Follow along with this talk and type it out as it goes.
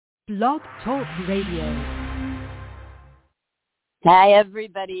Blog Talk Radio. Hi,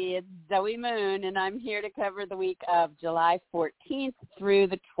 everybody. It's Zoe Moon, and I'm here to cover the week of July 14th through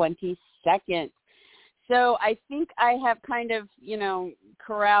the 22nd. So I think I have kind of,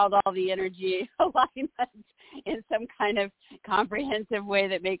 corralled all the energy alignments in some kind of comprehensive way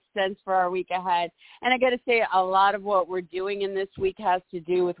that makes sense for our week ahead. And I got to say, a lot of what we're doing in this week has to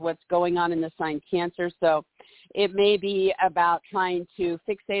do with what's going on in the sign Cancer. So it may be about trying to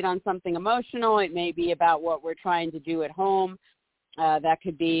fixate on something emotional. It may be about what we're trying to do at home. That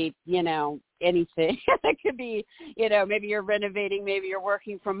could be, anything. That could be, maybe you're renovating, maybe you're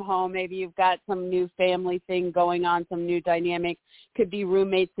working from home, maybe you've got some new family thing going on, some new dynamic. Could be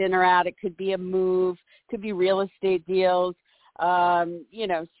roommates in or out. It could be a move. Could be real estate deals.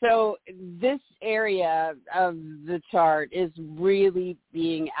 So this area of the chart is really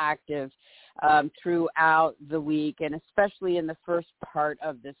being active throughout the week, and especially in the first part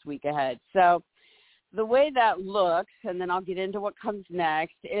of this week ahead. So the way that looks, and then I'll get into what comes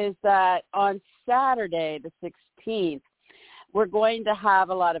next, is that on Saturday, the 16th, we're going to have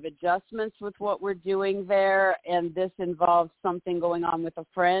a lot of adjustments with what we're doing there, and this involves something going on with a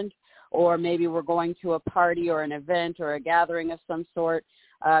friend, or maybe we're going to a party or an event or a gathering of some sort.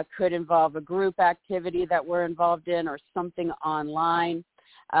 Could involve a group activity that we're involved in or something online.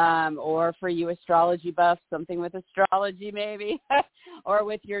 Or for you astrology buffs, something with astrology maybe, or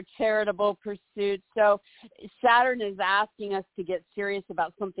with your charitable pursuits. So Saturn is asking us to get serious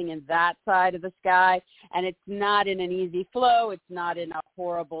about something in that side of the sky, and it's not in an easy flow. It's not in a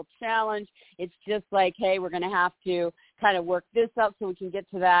horrible challenge. It's just like, hey, we're going to have to kind of work this up so we can get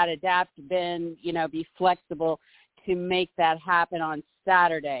to that, adapt, bend, be flexible to make that happen on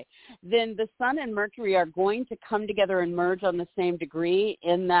Saturday. Then the Sun and Mercury are going to come together and merge on the same degree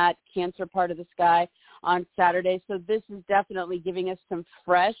in that Cancer part of the sky on Saturday. So this is definitely giving us some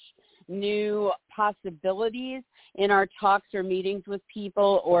fresh, new possibilities in our talks or meetings with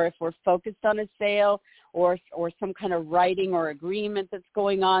people, or if we're focused on a sale or some kind of writing or agreement that's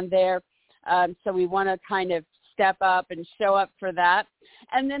going on there. So we want to kind of step up and show up for that.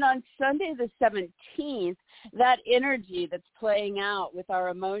 And then on Sunday the 17th, that energy that's playing out with our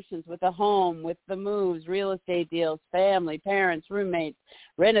emotions, with the home, with the moves, real estate deals, family, parents, roommates,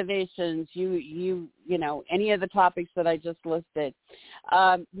 renovations, any of the topics that I just listed.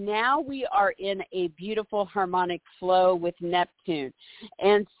 Now we are in a beautiful harmonic flow with Neptune.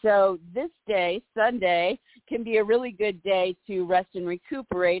 And so this day, Sunday, can be a really good day to rest and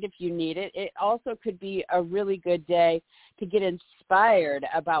recuperate if you need it. It also could be a really good day to get inspired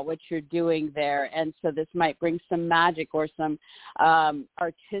about what you're doing there. And so this might bring some magic or some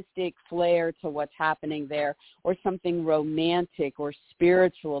artistic flair to what's happening there, or something romantic or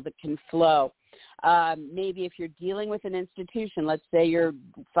spiritual that can flow. Maybe if you're dealing with an institution, let's say you're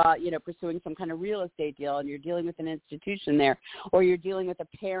pursuing some kind of real estate deal and you're dealing with an institution there, or you're dealing with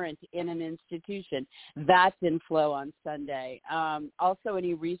a parent in an institution, that's in flow on Sunday. Also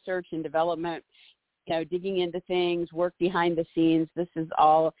any research and development, digging into things, work behind the scenes, this is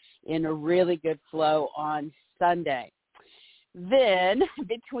all in a really good flow on Sunday. Then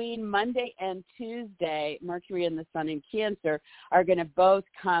between Monday and Tuesday, Mercury and the Sun in Cancer are going to both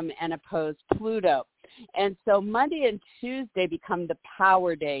come and oppose Pluto. And so Monday and Tuesday become the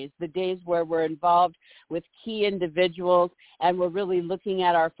power days, the days where we're involved with key individuals and we're really looking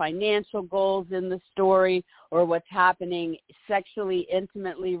at our financial goals in the story, or what's happening sexually,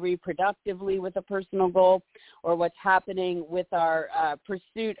 intimately, reproductively with a personal goal, or what's happening with our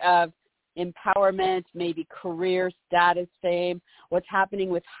pursuit of empowerment, maybe career, status, fame, what's happening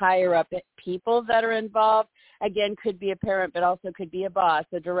with higher up people that are involved. Again, could be a parent, but also could be a boss,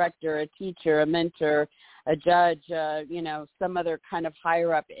 a director, a teacher, a mentor, a judge, some other kind of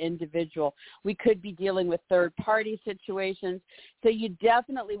higher up individual. We could be dealing with third party situations. So you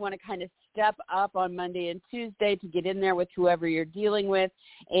definitely want to kind of step up on Monday and Tuesday to get in there with whoever you're dealing with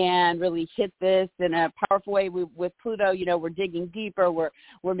and really hit this in a powerful way. With Pluto, we're digging deeper,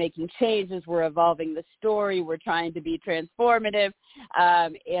 we're making changes, we're evolving the story, we're trying to be transformative,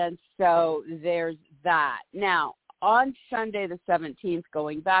 and so there's that. Now, on Sunday the 17th,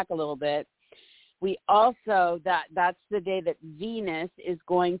 going back a little bit, we also, that's the day that Venus is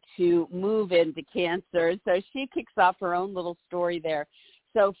going to move into Cancer. So she kicks off her own little story there.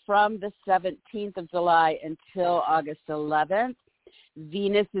 So from the 17th of July until August 11th,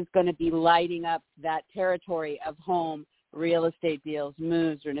 Venus is going to be lighting up that territory of home, real estate deals,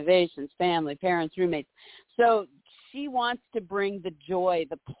 moves, renovations, family, parents, roommates. So she wants to bring the joy,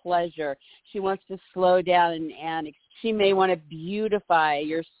 the pleasure. She wants to slow down and she may want to beautify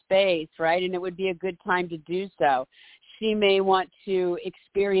your space, right? And it would be a good time to do so. she may want to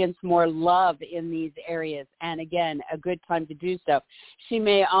experience more love in these areas, and again, a good time to do so. She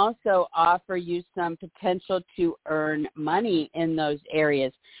may also offer you some potential to earn money in those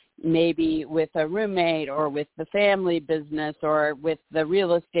areas, maybe with a roommate or with the family business or with the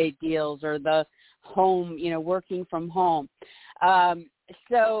real estate deals or the home, working from home.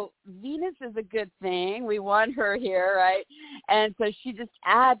 So Venus is a good thing. We want her here, right? And so she just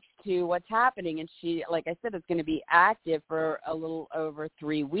adds to what's happening. And she, like I said, is going to be active for a little over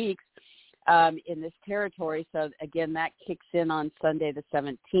 3 weeks in this territory. So, again, that kicks in on Sunday the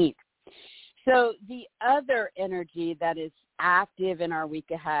 17th. So the other energy that is active in our week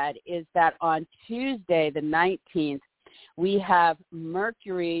ahead is that on Tuesday the 19th, we have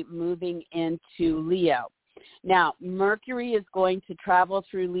Mercury moving into Leo. Now, Mercury is going to travel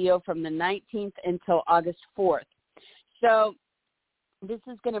through Leo from the 19th until August 4th. So this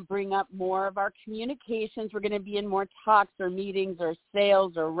is going to bring up more of our communications. We're going to be in more talks or meetings or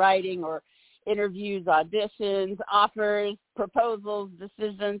sales or writing or interviews, auditions, offers, proposals,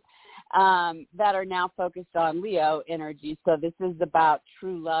 decisions that are now focused on Leo energy. So this is about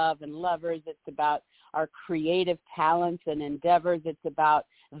true love and lovers. It's about our creative talents and endeavors. It's about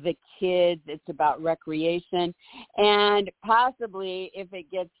the kids. It's about recreation. And possibly if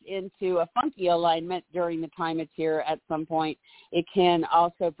it gets into a funky alignment during the time it's here at some point, it can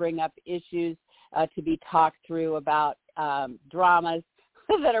also bring up issues to be talked through about dramas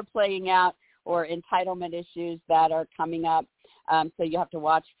that are playing out or entitlement issues that are coming up. So you have to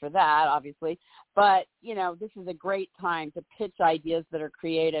watch for that, obviously. But, this is a great time to pitch ideas that are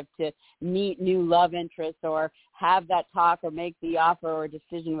creative, to meet new love interests or have that talk or make the offer or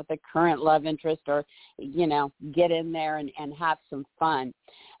decision with a current love interest or, get in there and have some fun.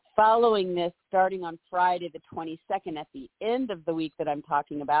 Following this, starting on Friday the 22nd, at the end of the week that I'm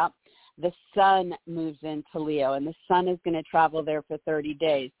talking about, the sun moves into Leo, and the sun is going to travel there for 30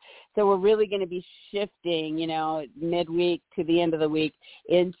 days. So we're really going to be shifting, midweek to the end of the week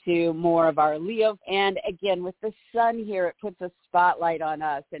into more of our Leo. And again, with the sun here, it puts a spotlight on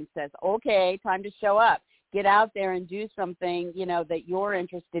us and says, okay, time to show up. Get out there and do something, that you're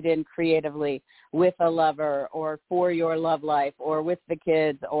interested in creatively with a lover or for your love life or with the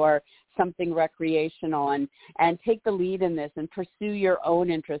kids or something recreational, and take the lead in this and pursue your own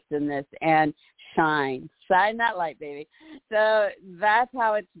interest in this and shine that light, baby. So that's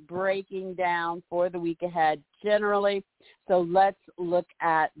how it's breaking down for the week ahead generally. So let's look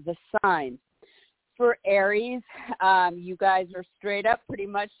at the signs. For Aries, you guys are straight up pretty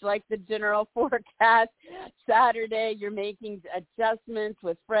much like the general forecast. Saturday, you're making adjustments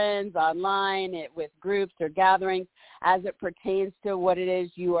with friends online, with groups or gatherings as it pertains to what it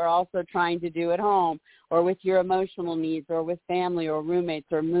is you are also trying to do at home or with your emotional needs or with family or roommates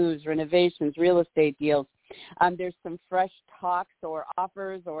or moves, renovations, real estate deals. There's some fresh talks or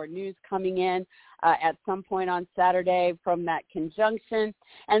offers or news coming in at some point on Saturday from that conjunction.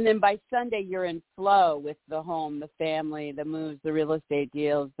 And then by Sunday, you're in flow with the home, the family, the moves, the real estate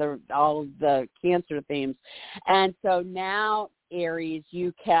deals, all of the Cancer themes. And so now, Aries,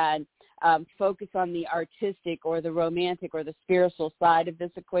 you can focus on the artistic or the romantic or the spiritual side of this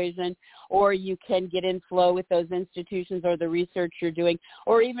equation, or you can get in flow with those institutions or the research you're doing,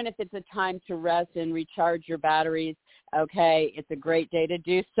 or even if it's a time to rest and recharge your batteries, okay, it's a great day to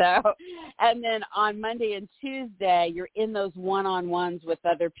do so. And then on Monday and Tuesday, you're in those one-on-ones with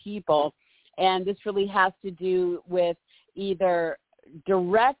other people, and this really has to do with either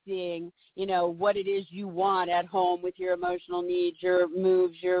directing, what it is you want at home with your emotional needs, your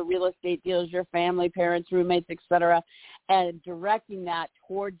moves, your real estate deals, your family, parents, roommates, etc., and directing that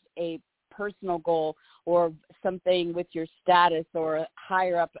towards a personal goal or something with your status or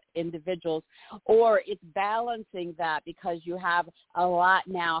higher up individuals, or it's balancing that because you have a lot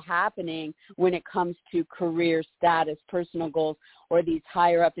now happening when it comes to career status, personal goals, or these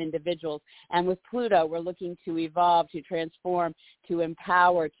higher up individuals. And with Pluto, we're looking to evolve, to transform, to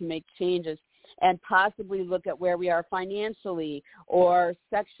empower, to make changes, and possibly look at where we are financially or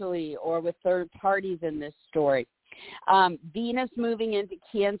sexually or with third parties in this story. Venus moving into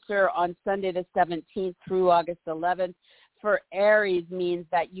Cancer on Sunday the 17th through August 11th for Aries means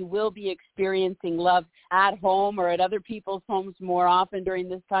that you will be experiencing love at home or at other people's homes more often during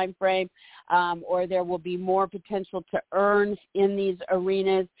this time frame, or there will be more potential to earn in these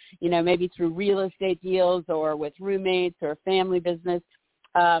arenas, maybe through real estate deals or with roommates or family business,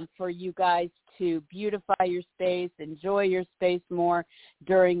 for you guys to beautify your space, enjoy your space more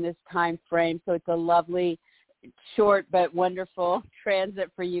during this time frame. So it's a lovely, short but wonderful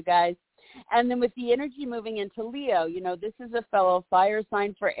transit for you guys. And then with the energy moving into Leo, this is a fellow fire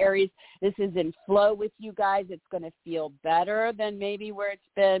sign for Aries. This is in flow with you guys. It's going to feel better than maybe where it's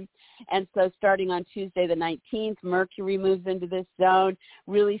been. And so starting on Tuesday the 19th, Mercury moves into this zone,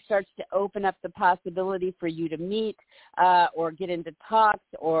 really starts to open up the possibility for you to meet or get into talks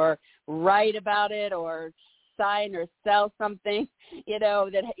or write about it or sign or sell something,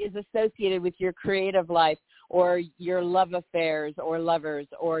 that is associated with your creative life or your love affairs or lovers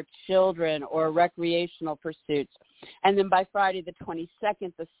or children or recreational pursuits. And then by Friday the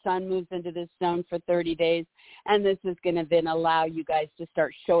 22nd, the sun moves into this zone for 30 days, and this is going to then allow you guys to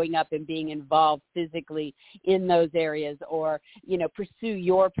start showing up and being involved physically in those areas or, pursue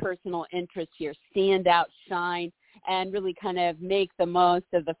your personal interests here, stand out, shine, and really kind of make the most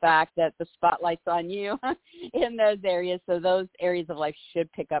of the fact that the spotlight's on you in those areas. So those areas of life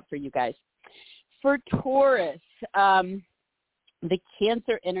should pick up for you guys. For Taurus, the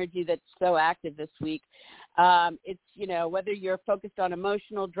Cancer energy that's so active this week, it's, whether you're focused on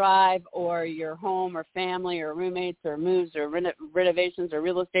emotional drive or your home or family or roommates or moves or renovations or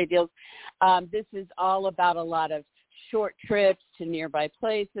real estate deals, this is all about a lot of short trips to nearby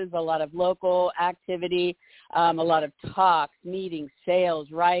places, a lot of local activity, a lot of talks, meetings, sales,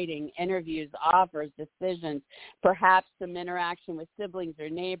 writing, interviews, offers, decisions, perhaps some interaction with siblings or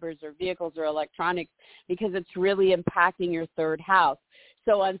neighbors or vehicles or electronics, because it's really impacting your third house.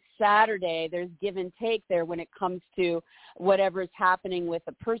 So on Saturday, there's give and take there when it comes to whatever's happening with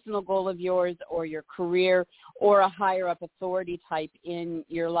a personal goal of yours or your career or a higher up authority type in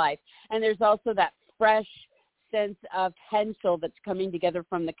your life. And there's also that fresh sense of potential that's coming together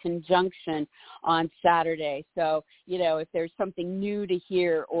from the conjunction on Saturday. So, if there's something new to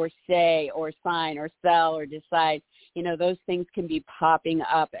hear or say or sign or sell or decide, those things can be popping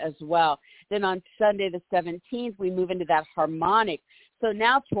up as well. Then on Sunday the 17th, we move into that harmonic. So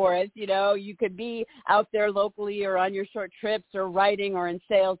now, Taurus, you could be out there locally or on your short trips or writing or in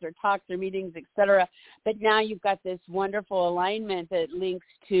sales or talks or meetings, etc. But now you've got this wonderful alignment that links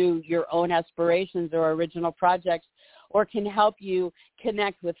to your own aspirations or original projects or can help you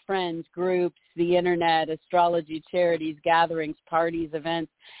connect with friends, groups, the internet, astrology, charities, gatherings, parties,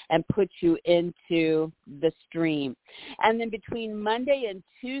 events, and put you into the stream. And then between Monday and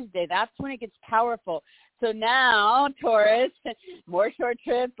Tuesday, that's when it gets powerful. So now, Taurus, more short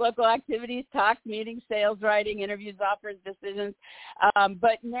trips, local activities, talks, meetings, sales, writing, interviews, offers, decisions.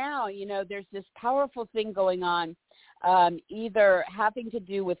 But now, there's this powerful thing going on, either having to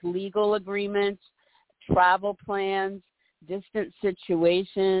do with legal agreements, travel plans, distant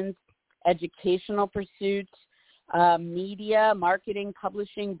situations, educational pursuits, media, marketing,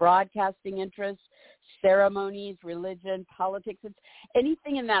 publishing, broadcasting interests, ceremonies, religion, politics. It's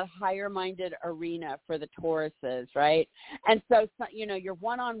anything in that higher-minded arena for the Tauruses, right? And so, you're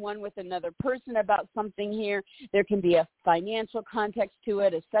one-on-one with another person about something here. There can be a financial context to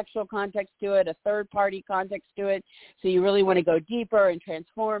it, a sexual context to it, a third-party context to it. So you really want to go deeper and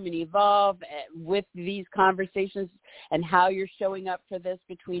transform and evolve with these conversations and how you're showing up for this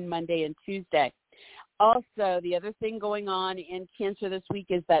between Monday and Tuesday. Also, the other thing going on in Cancer this week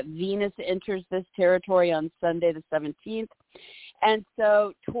is that Venus enters this territory on Sunday the 17th. And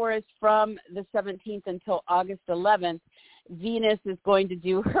so Taurus, from the 17th until August 11th, Venus is going to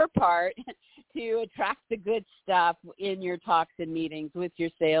do her part to attract the good stuff in your talks and meetings, with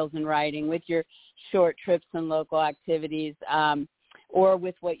your sales and writing, with your short trips and local activities, or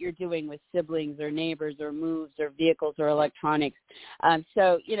with what you're doing with siblings or neighbors or moves or vehicles or electronics.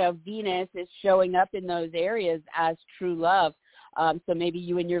 So Venus is showing up in those areas as true love. So maybe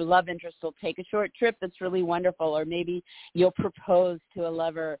you and your love interest will take a short trip that's really wonderful, or maybe you'll propose to a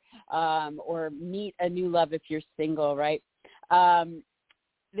lover or meet a new love if you're single, right?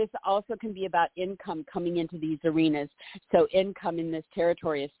 This also can be about income coming into these arenas. So income in this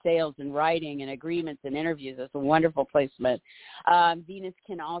territory is sales and writing and agreements and interviews. It's a wonderful placement. Venus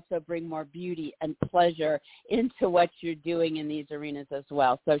can also bring more beauty and pleasure into what you're doing in these arenas as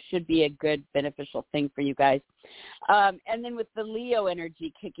well. So it should be a good, beneficial thing for you guys. And then with the Leo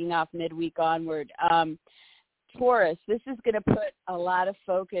energy kicking off midweek onward, Taurus, this is going to put a lot of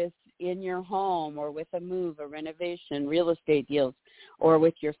focus in your home or with a move, a renovation, real estate deals, or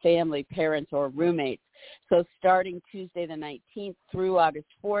with your family, parents, or roommates. So starting Tuesday the 19th through August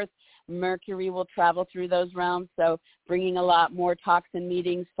 4th, Mercury will travel through those realms. So bringing a lot more talks and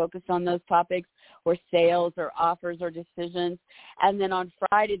meetings focused on those topics, or sales or offers or decisions. And then on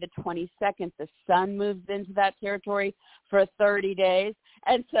Friday the 22nd, the sun moves into that territory for 30 days.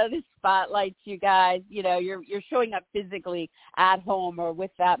 And so this spotlights you guys, you're showing up physically at home or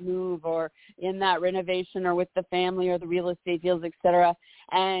with that move or in that renovation or with the family or the real estate deals, et cetera.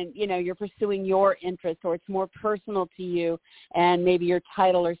 And, you're pursuing your interests, or it's more personal to you, and maybe your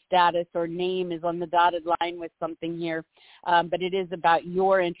title or status or name is on the dotted line with something here. But it is about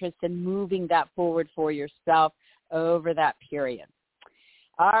your interest in moving that forward for yourself over that period.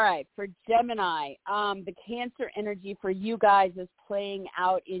 All right, for Gemini, the Cancer energy for you guys is playing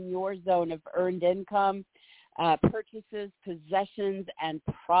out in your zone of earned income, purchases, possessions, and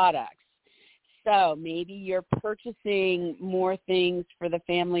products. So maybe you're purchasing more things for the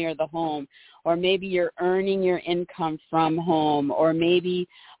family or the home, or maybe you're earning your income from home, or maybe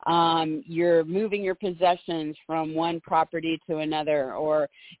you're moving your possessions from one property to another, or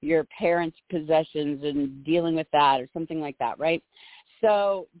your parents' possessions and dealing with that, or something like that, right?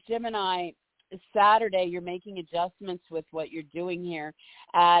 So Gemini, Saturday, you're making adjustments with what you're doing here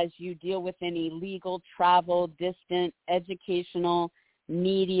as you deal with any legal, travel, distant, educational,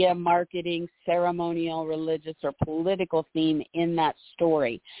 media, marketing, ceremonial, religious, or political theme in that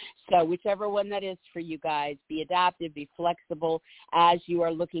story. So whichever one that is for you guys, be adaptive, be flexible as you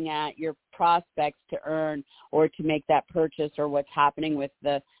are looking at your prospects to earn or to make that purchase, or what's happening with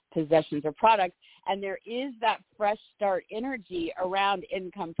the possessions or products. And there is that fresh start energy around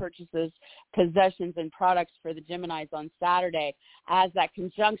income, purchases, possessions, and products for the Geminis on Saturday as that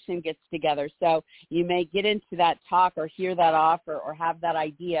conjunction gets together. So you may get into that talk or hear that offer or have that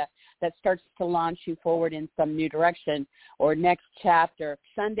idea that starts to launch you forward in some new direction or next chapter.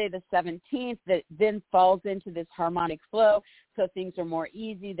 Sunday the 17th, that then falls into this harmonic flow. So things are more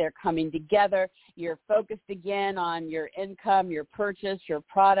easy. They're coming together. You're focused again on your income, your purchase, your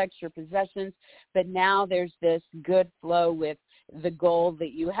products, your possessions. But now there's this good flow with the goal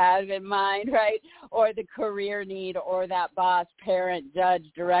that you have in mind, right? Or the career need, or that boss, parent, judge,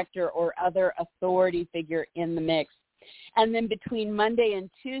 director, or other authority figure in the mix. And then between Monday and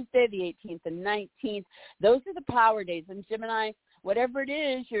Tuesday, the 18th and 19th, those are the power days. And Gemini, whatever it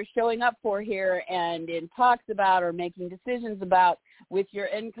is you're showing up for here and in talks about or making decisions about with your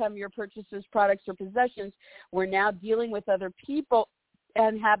income, your purchases, products, or possessions, we're now dealing with other people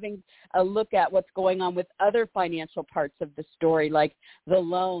and having a look at what's going on with other financial parts of the story, like the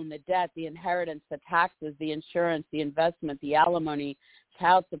loan, the debt, the inheritance, the taxes, the insurance, the investment, the alimony,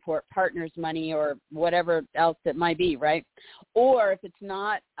 child support, partner's money, or whatever else it might be, right? Or if it's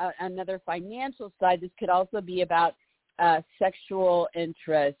not another financial side, this could also be about sexual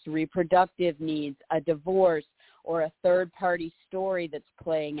interest, reproductive needs, a divorce, or a third-party story that's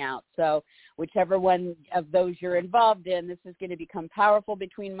playing out. So whichever one of those you're involved in, this is going to become powerful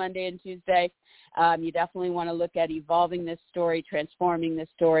between Monday and Tuesday. You definitely want to look at evolving this story, transforming this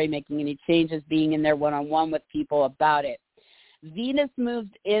story, making any changes, being in there one-on-one with people about it. Venus moves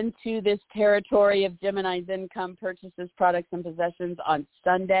into this territory of Gemini's income, purchases, products, and possessions on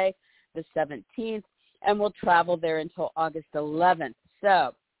Sunday, the 17th, and will travel there until August 11th.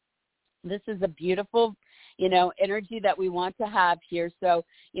 So this is a beautiful, energy that we want to have here. So,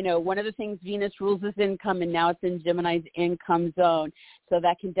 one of the things, Venus rules is income, and now it's in Gemini's income zone. So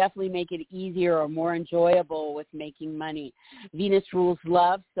that can definitely make it easier or more enjoyable with making money. Venus rules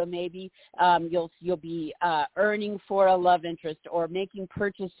love, so maybe you'll be earning for a love interest or making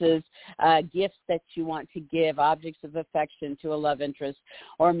purchases, gifts that you want to give, objects of affection to a love interest,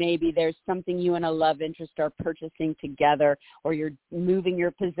 or maybe there's something you and a love interest are purchasing together, or you're moving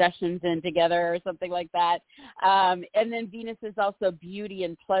your possessions in together or something like that. And then Venus is also beauty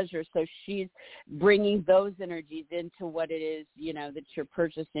and pleasure, so she's bringing those energies into what it is, that you're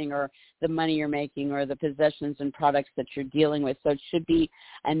purchasing, or the money you're making, or the possessions and products that you're dealing with. So it should be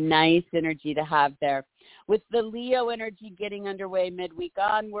a nice energy to have there. With the Leo energy getting underway midweek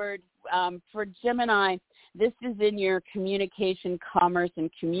onward, for Gemini, this is in your communication, commerce, and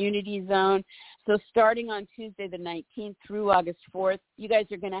community zone. So starting on Tuesday the 19th through August 4th, you guys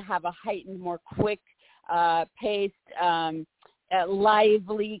are going to have a heightened, more quick paced,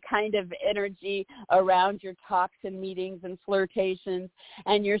 lively kind of energy around your talks and meetings and flirtations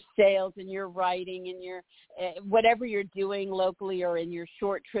and your sales and your writing and your whatever you're doing locally or in your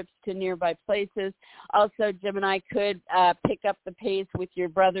short trips to nearby places. Also, Gemini could pick up the pace with your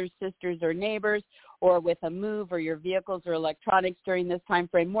brothers, sisters, or neighbors, or with a move or your vehicles or electronics during this time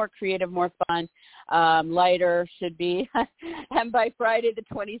frame. More creative, more fun, lighter should be. And by Friday the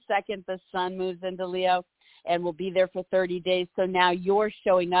 22nd, the sun moves into Leo. and we'll be there for 30 days. So now you're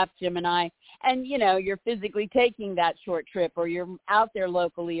showing up, Gemini, and, you're physically taking that short trip, or you're out there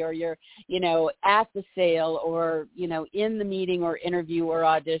locally, or you're, at the sale, or, in the meeting or interview or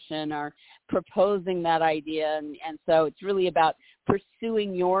audition, or proposing that idea. And so it's really about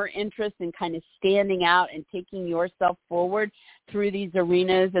pursuing your interests and kind of standing out and taking yourself forward through these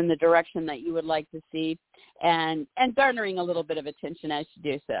arenas in the direction that you would like to see, and garnering a little bit of attention as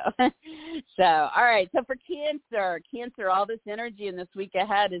you do so. So, all right. So for Cancer, all this energy in this week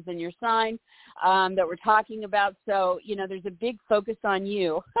ahead is in your sign that we're talking about. So, there's a big focus on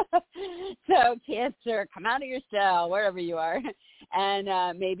you. So Cancer, come out of your shell, wherever you are.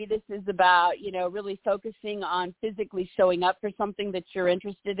 And maybe this is about, really focusing on physically showing up for something that you're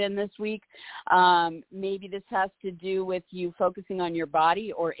interested in this week. Maybe this has to do with you focusing on your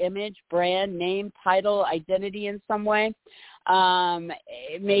body or image, brand, name, title, identity in some way.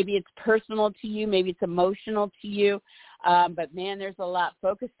 Maybe it's personal to you. Maybe it's emotional to you. But, man, there's a lot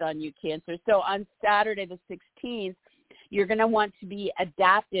focused on you, Cancer. So on Saturday the 16th, you're going to want to be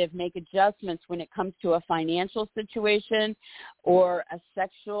adaptive, make adjustments when it comes to a financial situation or a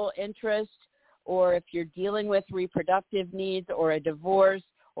sexual interest, or if you're dealing with reproductive needs or a divorce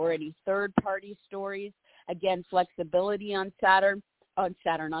or any third-party stories. Again, flexibility on Saturday,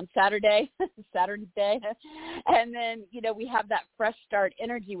 Saturn's Day. And then, we have that fresh start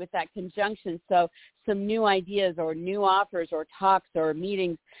energy with that conjunction. So some new ideas or new offers or talks or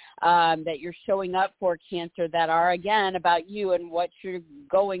meetings that you're showing up for, Cancer, that are, again, about you and what you're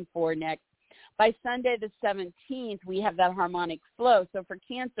going for next. By Sunday the 17th, we have that harmonic flow. So for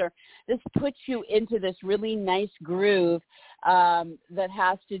Cancer, this puts you into this really nice groove that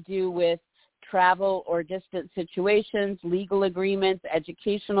has to do with travel or distant situations, legal agreements,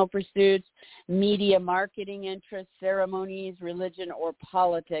 educational pursuits, media marketing interests, ceremonies, religion, or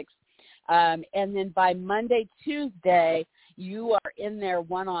politics. And then by Monday, Tuesday, you are in there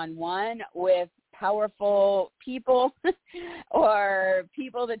one-on-one with powerful people or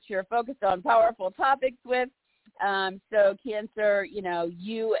people that you're focused on powerful topics with. So Cancer,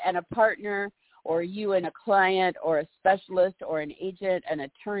 you and a partner, or you and a client or a specialist or an agent, an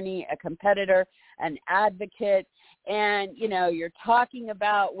attorney, a competitor, an advocate, and, you're talking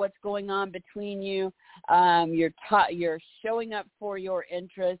about what's going on between you. You're showing up for your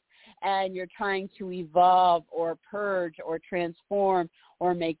interests, and you're trying to evolve or purge or transform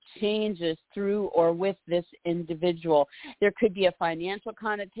or make changes through or with this individual. There could be a financial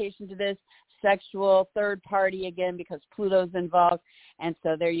connotation to this, sexual, third party, again, because Pluto's involved. And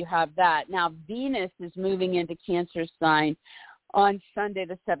so there you have that. Now, Venus is moving into Cancer's sign on Sunday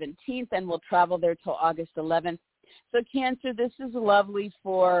the 17th, and will travel there till August 11th. So Cancer, this is lovely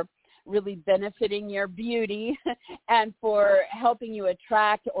for really benefiting your beauty and for helping you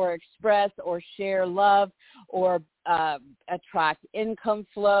attract or express or share love or attract income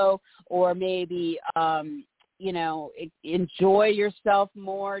flow, or maybe enjoy yourself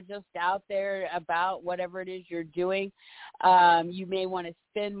more just out there about whatever it is you're doing. You may want to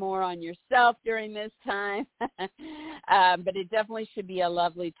spend more on yourself during this time, but it definitely should be a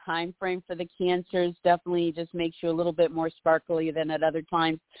lovely time frame for the Cancers. Definitely just makes you a little bit more sparkly than at other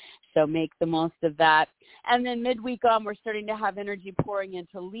times, so make the most of that. And then midweek on, we're starting to have energy pouring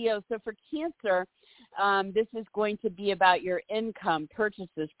into Leo. So for Cancer, this is going to be about your income,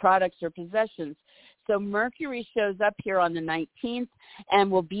 purchases, products, or possessions. So Mercury shows up here on the 19th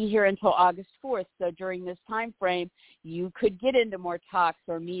and will be here until August 4th. So during this time frame, you could get into more talks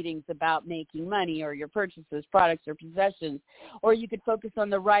or meetings about making money or your purchases, products, or possessions. Or you could focus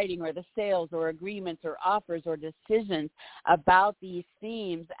on the writing or the sales or agreements or offers or decisions about these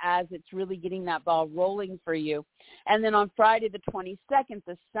themes as it's really getting that ball rolling for you. And then on Friday the 22nd,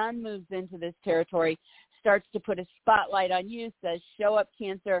 the sun moves into this territory, starts to put a spotlight on you, says, show up,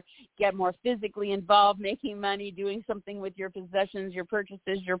 Cancer, get more physically involved, making money, doing something with your possessions, your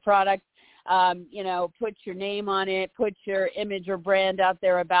purchases, your products, put your name on it, put your image or brand out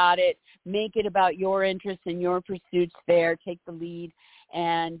there about it, make it about your interests and your pursuits there, take the lead,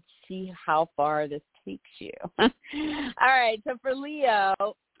 and see how far this takes you. All right, so for Leo,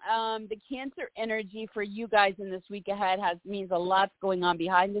 the Cancer energy for you guys in this week ahead means a lot's going on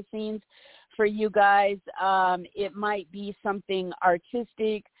behind the scenes for you guys. It might be something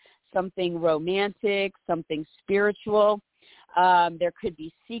artistic, something romantic, something spiritual. There could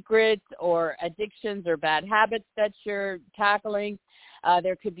be secrets or addictions or bad habits that you're tackling.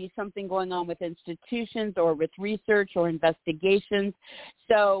 There could be something going on with institutions or with research or investigations.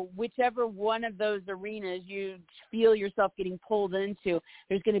 So whichever one of those arenas you feel yourself getting pulled into,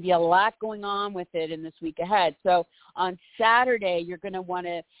 there's going to be a lot going on with it in this week ahead. So on Saturday, you're going to want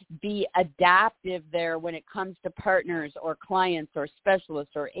to be adaptive there when it comes to partners or clients or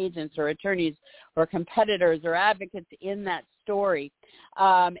specialists or agents or attorneys or competitors or advocates in that story.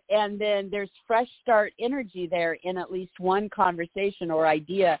 And then there's fresh start energy there in at least one conversation or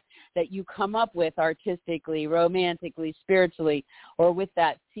idea that you come up with artistically, romantically, spiritually, or with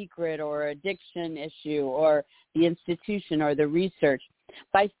that secret or addiction issue or the institution or the research.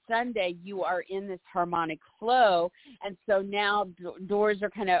 By Sunday, you are in this harmonic flow, and so now doors are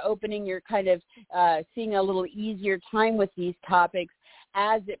kind of opening. You're kind of seeing a little easier time with these topics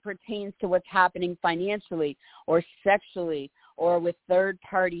as it pertains to what's happening financially or sexually or with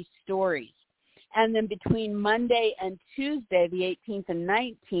third-party stories. And then between Monday and Tuesday, the 18th and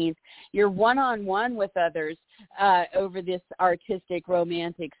 19th, you're one-on-one with others over this artistic,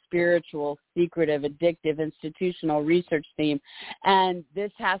 romantic, spiritual, secretive, addictive, institutional research theme. And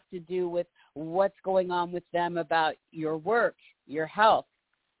this has to do with what's going on with them about your work, your health,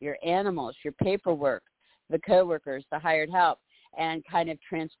 your animals, your paperwork, the coworkers, the hired help, and kind of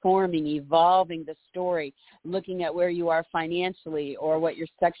transforming, evolving the story, looking at where you are financially or what your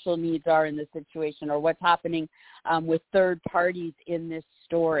sexual needs are in the situation or what's happening with third parties in this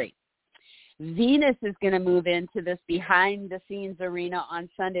story. Venus is going to move into this behind-the-scenes arena on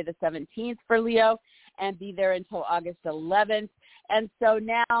Sunday the 17th for Leo and be there until August 11th. And so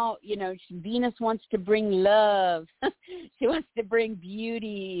now, you know, Venus wants to bring love. She wants to bring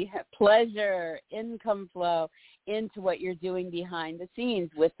beauty, pleasure, income flow into what you're doing behind the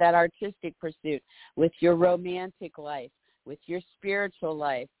scenes with that artistic pursuit, with your romantic life, with your spiritual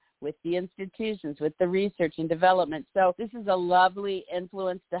life, with the institutions, with the research and development. So this is a lovely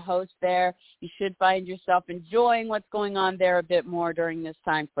influence to host there. You should find yourself enjoying what's going on there a bit more during this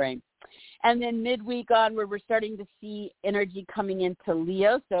time frame. And then midweek onward, we're starting to see energy coming into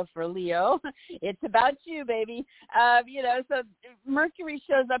Leo. So for Leo, it's about you, baby. So Mercury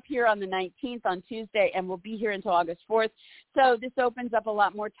shows up here on the 19th on Tuesday and will be here until August 4th. So this opens up a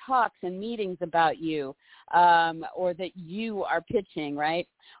lot more talks and meetings about you or that you are pitching, right?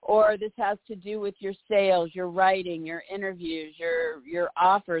 Or this has to do with your sales, your writing, your interviews, your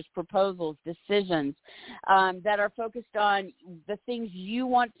offers, proposals, decisions that are focused on the things you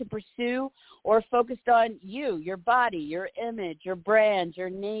want to pursue or focused on you, your body, your image, your brand, your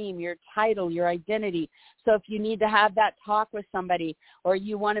name, your title, your identity. So if you need to have that talk with somebody or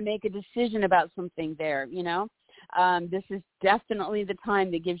you want to make a decision about something there, you know, this is definitely the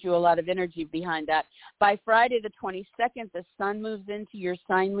time that gives you a lot of energy behind that. By Friday the 22nd, the sun moves into your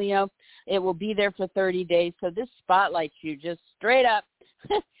sign, Leo. It will be there for 30 days. So this spotlights you just straight up.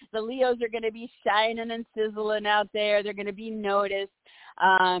 The Leos are going to be shining and sizzling out there. They're going to be noticed.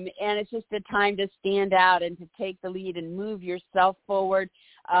 And it's just a time to stand out and to take the lead and move yourself forward.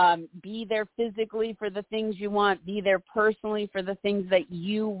 Be there physically for the things you want. Be there personally for the things that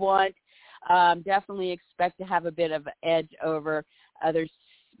you want. Definitely expect to have a bit of edge over others,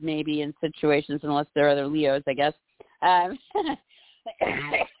 maybe in situations, unless there are other Leos, I guess.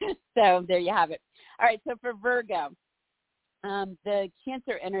 So there you have it. All right, so for Virgo, the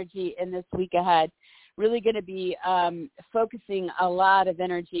Cancer energy in this week ahead, really going to be focusing a lot of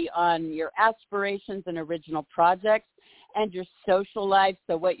energy on your aspirations and original projects and your social life,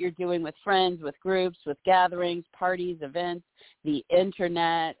 so what you're doing with friends, with groups, with gatherings, parties, events, the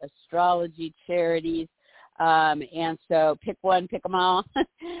internet, astrology, charities, and so pick one, pick them all.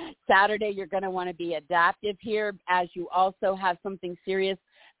 Saturday, you're going to want to be adaptive here as you also have something serious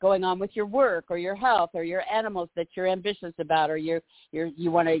going on with your work or your health or your animals that you're ambitious about or you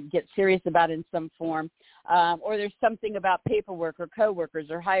want to get serious about in some form. Or there's something about paperwork or coworkers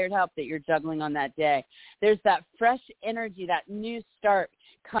or hired help that you're juggling on that day. There's that fresh energy, that new start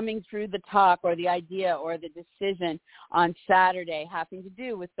coming through the talk or the idea or the decision on Saturday having to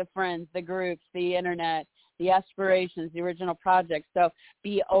do with the friends, the groups, the internet, the aspirations, the original projects. So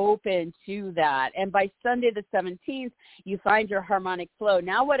be open to that. And by Sunday the 17th, you find your harmonic flow.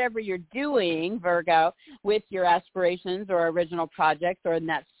 Now whatever you're doing, Virgo, with your aspirations or original projects or in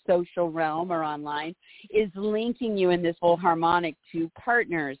that social realm or online is linking you in this whole harmonic to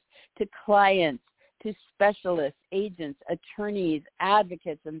partners, to clients, to specialists, agents, attorneys,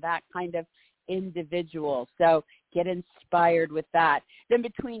 advocates, and that kind of individual. So get inspired with that. Then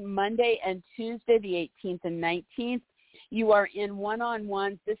between Monday and Tuesday, the 18th and 19th, you are in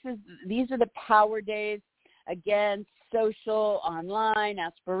one-on-ones. These are the power days. Again, social, online,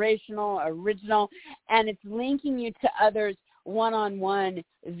 aspirational, original, and it's linking you to others one-on-one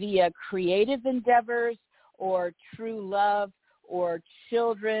via creative endeavors or true love or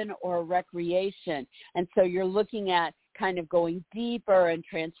children or recreation. And so you're looking at kind of going deeper and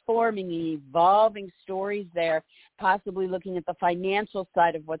transforming and evolving stories there, possibly looking at the financial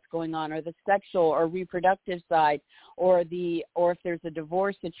side of what's going on, or the sexual or reproductive side, or if there's a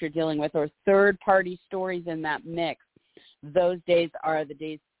divorce that you're dealing with, or third-party stories in that mix. Those days are the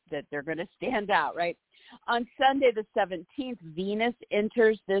days that they're going to stand out, right? On Sunday, the 17th, Venus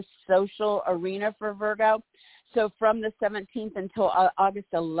enters this social arena for Virgo. So from the 17th until August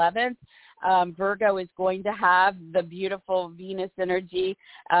 11th, Virgo is going to have the beautiful Venus energy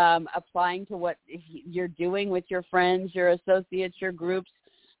applying to what you're doing with your friends, your associates, your groups,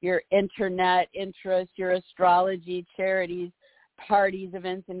 your internet interests, your astrology, charities, parties,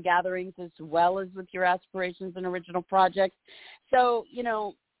 events, and gatherings, as well as with your aspirations and original projects. So,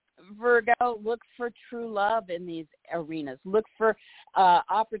 Virgo, look for true love in these arenas. Look for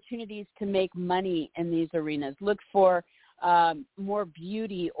opportunities to make money in these arenas. Look for more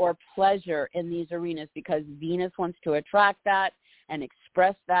beauty or pleasure in these arenas, because Venus wants to attract that and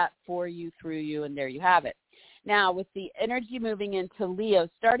express that for you, through you, and there you have it. Now, with the energy moving into Leo,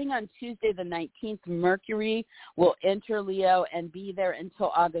 starting on Tuesday the 19th, Mercury will enter Leo and be there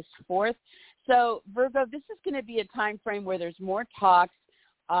until August 4th. So, Virgo, this is going to be a time frame where there's more talks,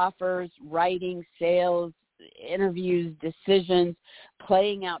 offers, writing, sales, interviews, decisions,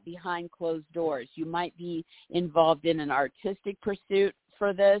 playing out behind closed doors. You might be involved in an artistic pursuit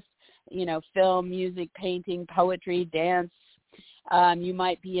for this, film, music, painting, poetry, dance. You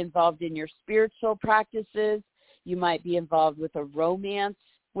might be involved in your spiritual practices. You might be involved with a romance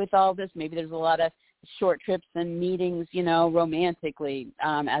with all this. Maybe there's a lot of short trips and meetings, romantically,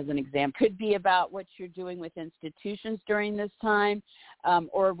 as an example. Could be about what you're doing with institutions during this time,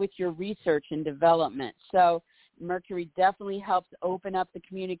 or with your research and development. So Mercury definitely helps open up the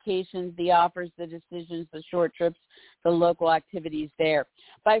communications, the offers, the decisions, the short trips, the local activities there.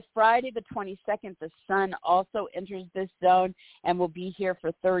 By Friday the 22nd, the Sun also enters this zone and will be here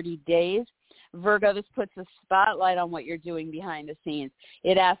for 30 days. Virgo, this puts a spotlight on what you're doing behind the scenes.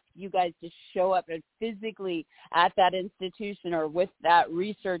 It asks you guys to show up and physically at that institution or with that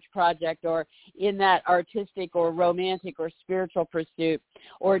research project or in that artistic or romantic or spiritual pursuit,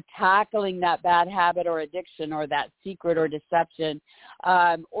 or tackling that bad habit or addiction or that secret or deception,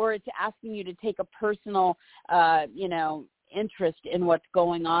 or it's asking you to take a personal, interest in what's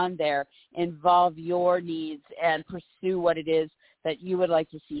going on there, involve your needs and pursue what it is that you would like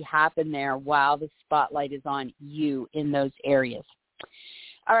to see happen there while the spotlight is on you in those areas.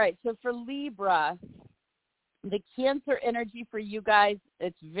 All right, so for Libra, the Cancer energy for you guys,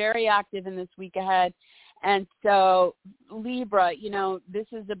 it's very active in this week ahead. And so Libra, this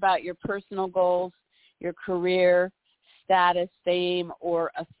is about your personal goals, your career, status, fame,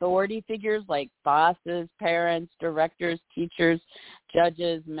 or authority figures like bosses, parents, directors, teachers,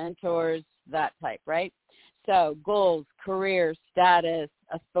 judges, mentors, that type, right? So goals, career, status,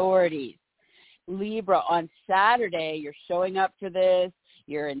 authorities. Libra, on Saturday, you're showing up for this.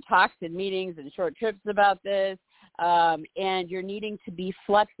 You're in talks and meetings and short trips about this, and you're needing to be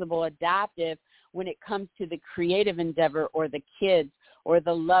flexible, adaptive when it comes to the creative endeavor or the kids or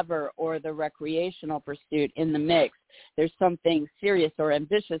the lover or the recreational pursuit in the mix. There's something serious or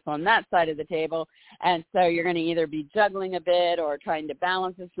ambitious on that side of the table, and so you're going to either be juggling a bit or trying to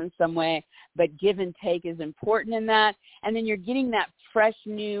balance this in some way, but give and take is important in that. And then you're getting that fresh,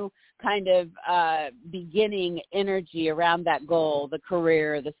 new kind of beginning energy around that goal, the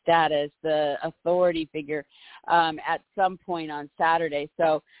career, the status, the authority figure at some point on Saturday.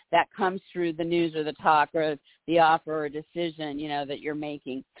 So that comes through the news or the talk or the offer or decision, that you're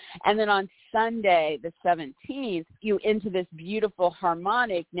making. And then on Sunday, the 17th, you into this beautiful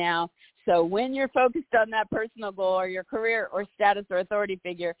harmonic now. So when you're focused on that personal goal or your career or status or authority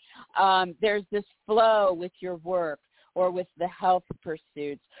figure, there's this flow with your work or with the health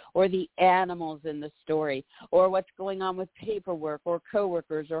pursuits or the animals in the story or what's going on with paperwork or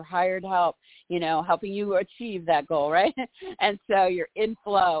coworkers or hired help, helping you achieve that goal, right? And so you're in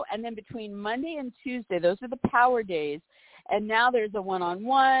flow. And then between Monday and Tuesday, those are the power days. And now there's a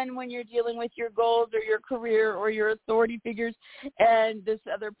one-on-one when you're dealing with your goals or your career or your authority figures. And this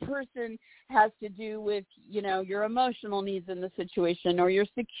other person has to do with, your emotional needs in the situation or your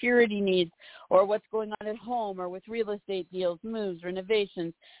security needs or what's going on at home or with real estate deals, moves,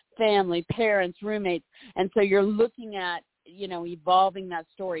 renovations, family, parents, roommates. And so you're looking at, evolving that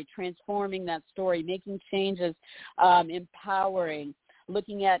story, transforming that story, making changes, empowering,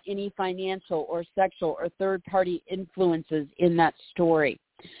 looking at any financial or sexual or third-party influences in that story.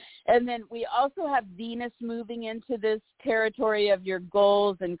 And then we also have Venus moving into this territory of your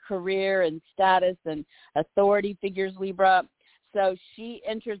goals and career and status and authority figures, Libra. So she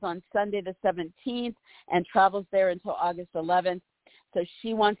enters on Sunday the 17th and travels there until August 11th. So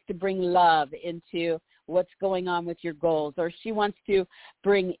she wants to bring love into what's going on with your goals, or she wants to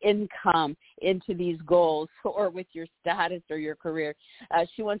bring income into these goals or with your status or your career.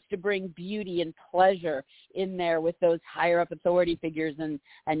 She wants to bring beauty and pleasure in there with those higher up authority figures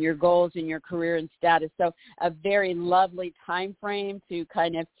and your goals and your career and status. So a very lovely time frame to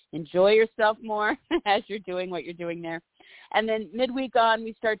kind of enjoy yourself more as you're doing what you're doing there. And then midweek on,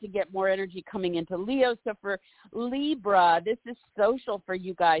 we start to get more energy coming into Leo. So for Libra, this is social for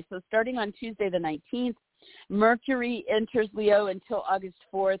you guys. So starting on Tuesday the 19th, Mercury enters Leo until August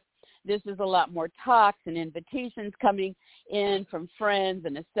 4th. This is a lot more talks and invitations coming in from friends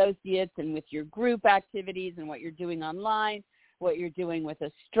and associates and with your group activities and what you're doing online, what you're doing with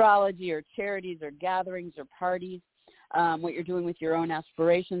astrology or charities or gatherings or parties. What you're doing with your own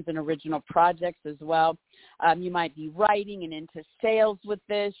aspirations and original projects as well. You might be writing and into sales with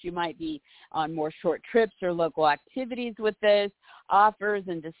this. You might be on more short trips or local activities with this. Offers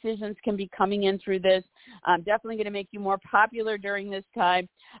and decisions can be coming in through this. Definitely going to make you more popular during this time.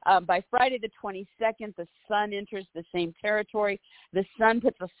 By Friday the 22nd, the sun enters the same territory. The sun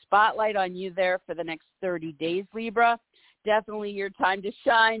puts a spotlight on you there for the next 30 days, Libra. Definitely your time to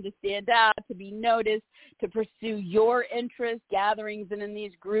shine, to stand out, to be noticed, to pursue your interests, gatherings and in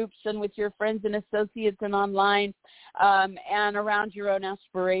these groups and with your friends and associates and online and around your own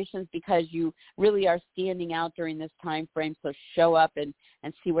aspirations, because you really are standing out during this time frame. So show up and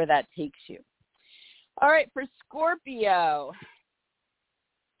see where that takes you. All right, for Scorpio.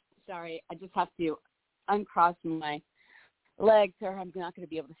 Sorry, I just have to uncross my legs or I'm not going to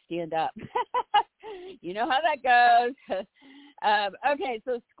be able to stand up. You know how that goes. Okay,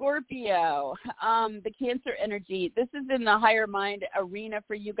 so Scorpio, the Cancer energy, this is in the higher mind arena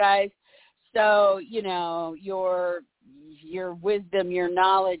for you guys. So, you know, your wisdom, your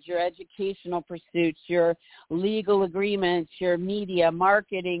knowledge, your educational pursuits, your legal agreements, your media,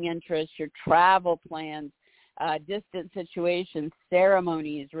 marketing interests, your travel plans, distant situations,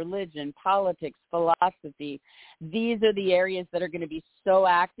 ceremonies, religion, politics, philosophy. These are the areas that are going to be so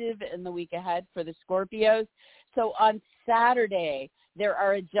active in the week ahead for the Scorpios. So on Saturday, there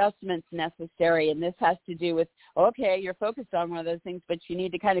are adjustments necessary, and this has to do with, okay, you're focused on one of those things, but you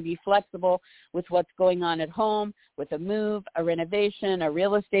need to kind of be flexible with what's going on at home, with a move, a renovation, a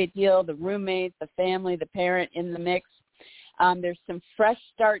real estate deal, the roommate, the family, the parent in the mix. There's some fresh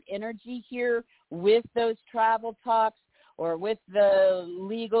start energy here with those travel talks or with the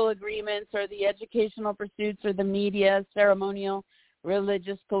legal agreements or the educational pursuits or the media, ceremonial,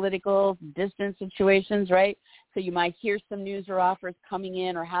 religious, political, distant situations, right? So you might hear some news or offers coming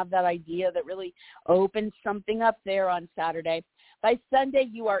in or have that idea that really opens something up there on Saturday. By Sunday,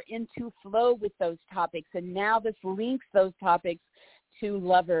 you are into flow with those topics, and now this links those topics to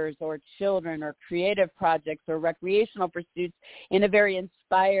lovers or children or creative projects or recreational pursuits in a very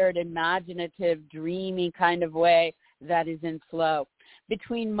inspired, imaginative, dreamy kind of way that is in flow.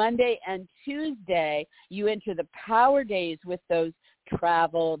 Between Monday and Tuesday, you enter the power days with those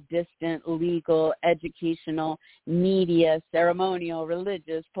travel, distant, legal, educational, media, ceremonial,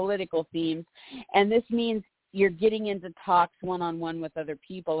 religious, political themes. And this means you're getting into talks one-on-one with other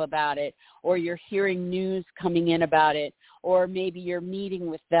people about it, or you're hearing news coming in about it, or maybe you're meeting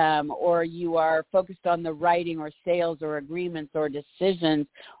with them, or you are focused on the writing or sales or agreements or decisions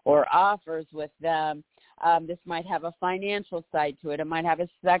or offers with them. This might have a financial side to it. It might have a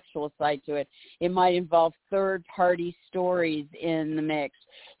sexual side to it. It might involve third-party stories in the mix.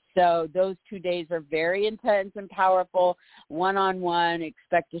 So those 2 days are very intense and powerful, one-on-one.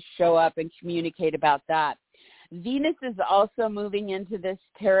 Expect to show up and communicate about that. Venus is also moving into this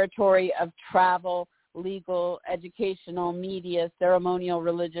territory of travel, legal, educational, media, ceremonial,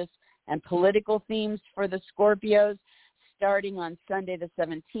 religious, and political themes for the Scorpios, starting on Sunday the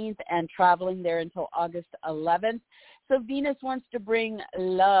 17th and traveling there until August 11th. So Venus wants to bring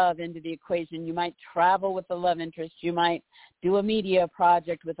love into the equation. You might travel with a love interest. You might do a media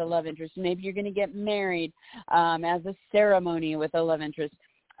project with a love interest. Maybe you're going to get married as a ceremony with a love interest.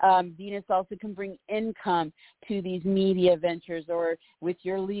 Venus also can bring income to these media ventures or with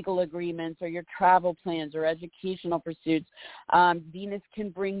your legal agreements or your travel plans or educational pursuits. Venus can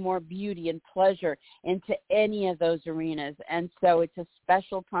bring more beauty and pleasure into any of those arenas. And so it's a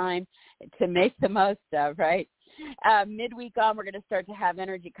special time to make the most of, right? Midweek on, we're going to start to have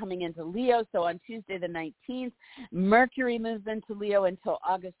energy coming into Leo. So on Tuesday the 19th, Mercury moves into Leo until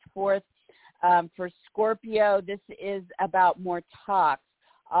August 4th. For Scorpio, this is about more talks,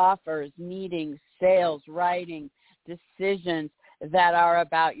 offers, meetings, sales, writing, decisions that are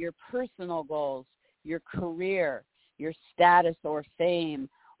about your personal goals, your career, your status or fame,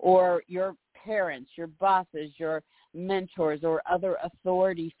 or your parents, your bosses, your mentors, or other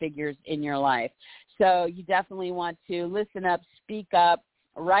authority figures in your life. So you definitely want to listen up, speak up,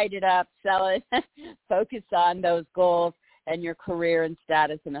 write it up, sell it, focus on those goals and your career and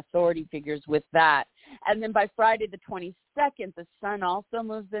status and authority figures with that. And then by Friday the 22nd, the sun also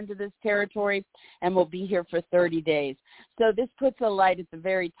moves into this territory and will be here for 30 days. So this puts a light at the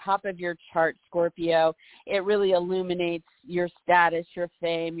very top of your chart, Scorpio. It really illuminates your status, your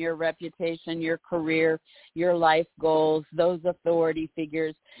fame, your reputation, your career, your life goals, those authority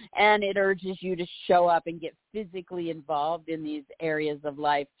figures, and it urges you to show up and get physically involved in these areas of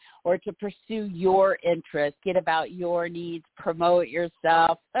life, or to pursue your interests, get about your needs, promote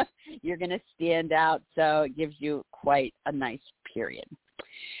yourself. You're going to stand out, so it gives you quite a nice period.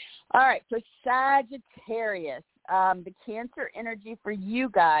 All right, for Sagittarius, the Cancer energy for you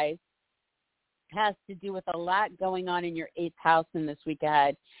guys has to do with a lot going on in your 8th house in this week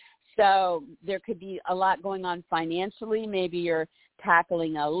ahead. So there could be a lot going on financially. Maybe you're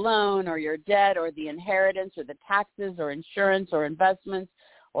tackling a loan or your debt or the inheritance or the taxes or insurance or investments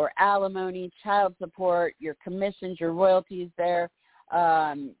or alimony, child support, your commissions, your royalties there,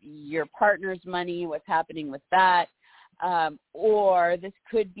 your partner's money, what's happening with that. Or this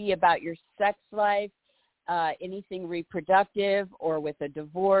could be about your sex life, anything reproductive, or with a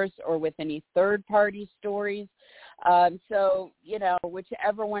divorce, or with any third-party stories. So,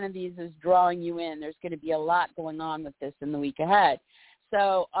 whichever one of these is drawing you in, there's going to be a lot going on with this in the week ahead.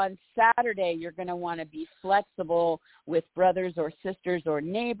 So on Saturday, you're going to want to be flexible with brothers or sisters or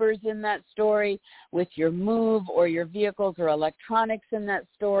neighbors in that story, with your move or your vehicles or electronics in that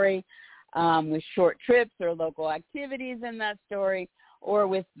story, with short trips or local activities in that story, or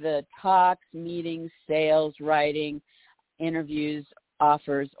with the talks, meetings, sales, writing, interviews,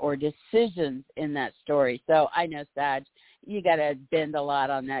 offers, or decisions in that story. So I know, Sag, you got to bend a lot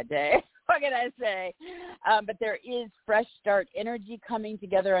on that day. What can I say? But there is fresh start energy coming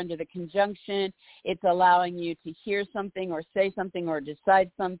together under the conjunction. It's allowing you to hear something or say something or decide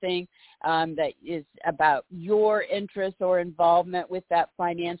something that is about your interest or involvement with that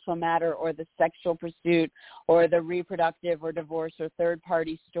financial matter or the sexual pursuit or the reproductive or divorce or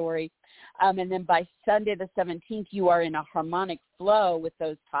third-party story. And then by Sunday the 17th, you are in a harmonic flow with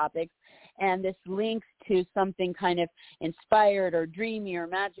those topics. And this links to something kind of inspired or dreamy or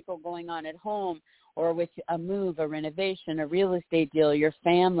magical going on at home, or with a move, a renovation, a real estate deal, your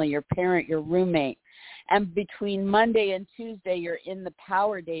family, your parent, your roommate. And between Monday and Tuesday, you're in the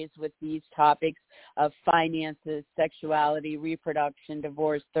power days with these topics of finances, sexuality, reproduction,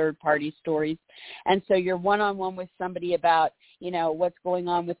 divorce, third-party stories. And so you're one-on-one with somebody about, what's going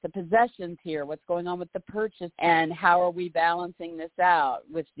on with the possessions here, what's going on with the purchase, and how are we balancing this out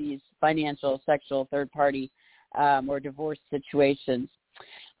with these financial, sexual, third-party or divorce situations.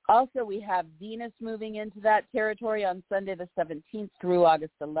 Also, we have Venus moving into that territory on Sunday the 17th through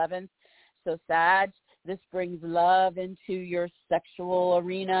August 11th. So, Sag, this brings love into your sexual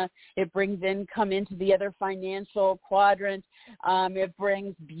arena. It brings income into the other financial quadrant. It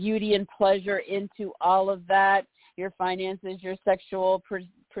brings beauty and pleasure into all of that, your finances, your sexual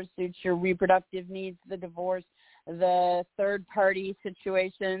pursuits, your reproductive needs, the divorce, the third-party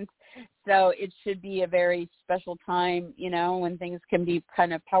situations. So it should be a very special time, when things can be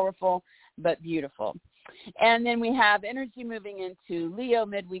kind of powerful but beautiful. And then we have energy moving into Leo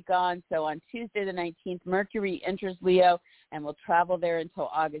midweek on. So on Tuesday the 19th, Mercury enters Leo and will travel there until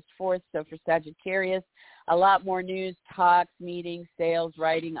August 4th. So for Sagittarius, a lot more news, talks, meetings, sales,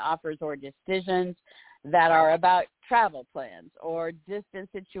 writing, offers, or decisions that are about travel plans or distant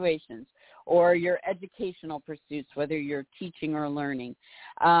situations or your educational pursuits, whether you're teaching or learning,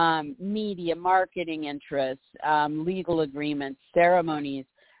 media, marketing interests, legal agreements, ceremonies,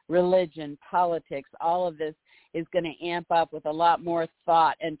 religion, politics. All of this is going to amp up with a lot more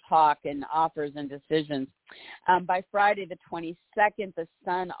thought and talk and offers and decisions. By Friday the 22nd, the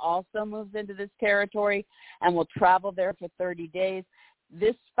sun also moves into this territory and will travel there for 30 days.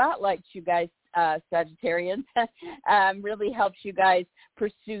 This spotlights you guys, Sagittarians, really helps you guys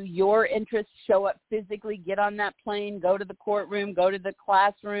pursue your interests, show up physically, get on that plane, go to the courtroom, go to the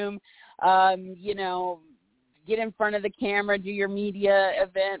classroom, get in front of the camera, do your media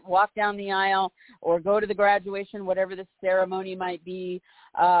event, walk down the aisle, or go to the graduation, whatever the ceremony might be.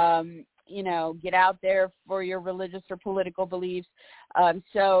 get out there for your religious or political beliefs.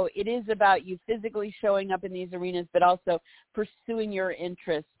 So it is about you physically showing up in these arenas, but also pursuing your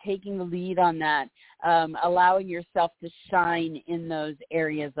interests, taking the lead on that, allowing yourself to shine in those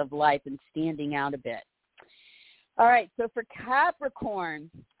areas of life and standing out a bit. All right, so for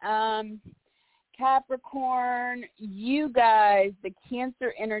Capricorn, you guys, the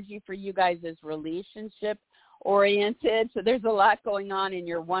Cancer energy for you guys is relationship oriented. So there's a lot going on in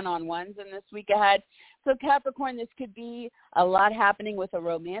your one-on-ones in this week ahead. So Capricorn, this could be a lot happening with a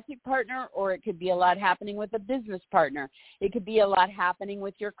romantic partner, or it could be a lot happening with a business partner. It could be a lot happening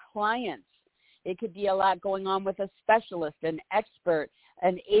with your clients. It could be a lot going on with a specialist, an expert,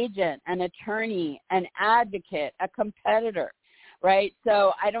 an agent, an attorney, an advocate, a competitor, right?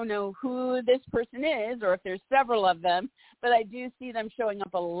 So I don't know who this person is or if there's several of them, but I do see them showing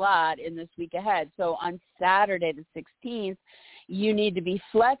up a lot in this week ahead. So on Saturday the 16th, you need to be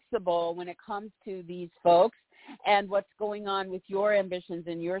flexible when it comes to these folks and what's going on with your ambitions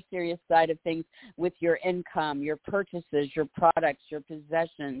and your serious side of things with your income, your purchases, your products, your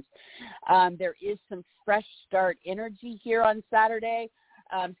possessions. There is some fresh start energy here on Saturday.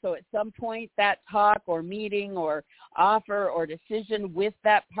 So at some point that talk or meeting or offer or decision with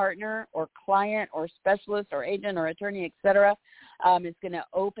that partner or client or specialist or agent or attorney, et cetera, is going to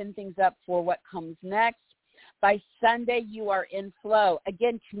open things up for what comes next. By Sunday, you are in flow.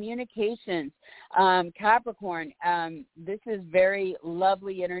 Again, communications, Capricorn, this is very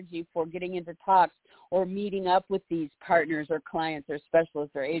lovely energy for getting into talks or meeting up with these partners or clients or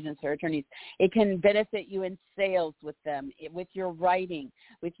specialists or agents or attorneys. It can benefit you in sales with them, with your writing,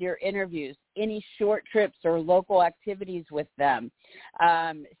 with your interviews, any short trips or local activities with them.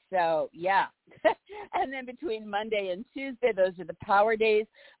 So, yeah. And then between Monday and Tuesday, those are the power days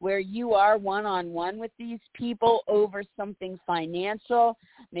where you are one-on-one with these people over something financial,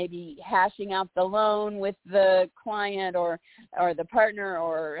 maybe hashing out the loan with the client or the partner,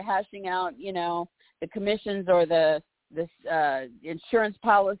 or hashing out, the commissions or the insurance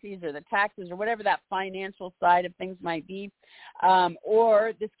policies or the taxes or whatever that financial side of things might be.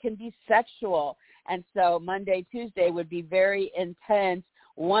 Or this can be sexual. And so Monday, Tuesday would be very intense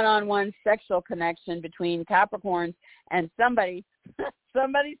one-on-one sexual connection between Capricorns and somebody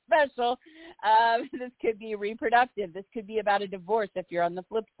special. This could be reproductive. This could be about a divorce if you're on the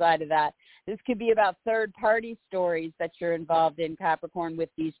flip side of that. This could be about third-party stories that you're involved in, Capricorn, with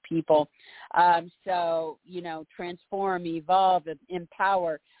these people. So, transform, evolve,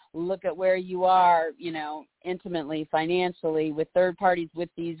 empower, look at where you are, intimately, financially, with third parties with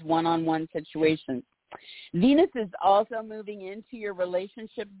these one-on-one situations. Venus is also moving into your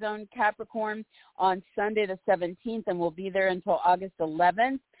relationship zone, Capricorn, on Sunday the 17th, and will be there until August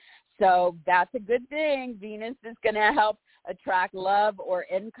 11th. So that's a good thing. Venus is going to help attract love or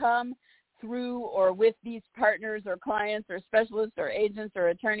income through or with these partners or clients or specialists or agents or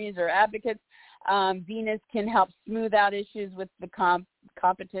attorneys or advocates. Venus can help smooth out issues with the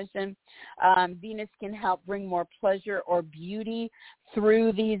competition. Venus can help bring more pleasure or beauty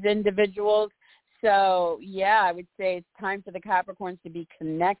through these individuals. So, yeah, I would say it's time for the Capricorns to be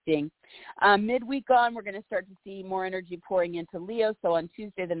connecting. Midweek on, we're going to start to see more energy pouring into Leo. So on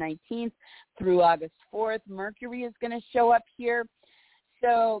Tuesday the 19th through August 4th, Mercury is going to show up here.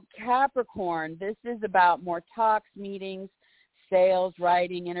 So Capricorn, this is about more talks, meetings, sales,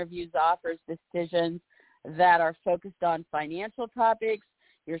 writing, interviews, offers, decisions that are focused on financial topics,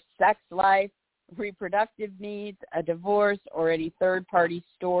 your sex life, reproductive needs, a divorce, or any third-party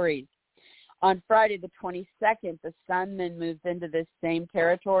stories. On Friday the 22nd, the Sun then moves into this same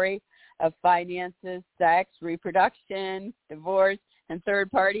territory of finances, sex, reproduction, divorce, and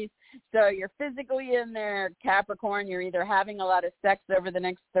third parties. So you're physically in there, Capricorn. You're either having a lot of sex over the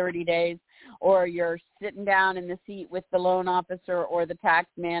next 30 days, or you're sitting down in the seat with the loan officer or the tax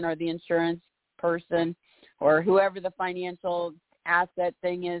man or the insurance person or whoever the financial asset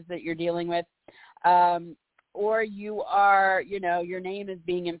thing is that you're dealing with. Or you are, your name is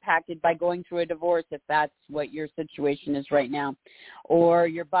being impacted by going through a divorce, if that's what your situation is right now. Or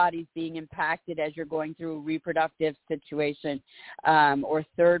your body's being impacted as you're going through a reproductive situation or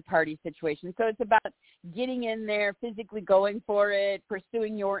third-party situation. So it's about getting in there, physically going for it,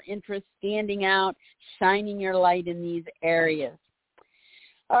 pursuing your interests, standing out, shining your light in these areas.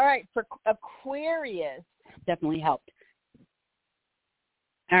 All right, for Aquarius, definitely helped.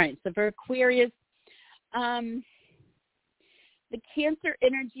 All right, so for Aquarius, the Cancer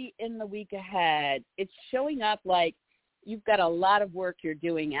energy in the week ahead, it's showing up like you've got a lot of work you're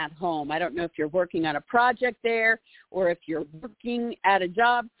doing at home. I don't know if you're working on a project there or if you're working at a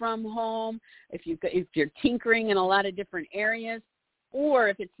job from home, if you're tinkering in a lot of different areas. Or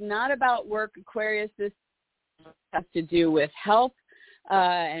if it's not about work, Aquarius, this has to do with health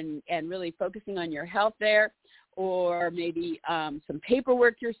and really focusing on your health there, or maybe some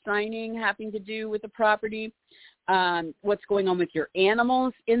paperwork you're signing having to do with the property, what's going on with your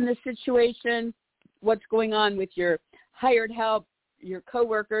animals in this situation, what's going on with your hired help, your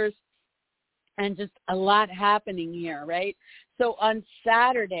coworkers, and just a lot happening here, right? So on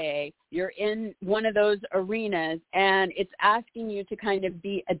Saturday, you're in one of those arenas, and it's asking you to kind of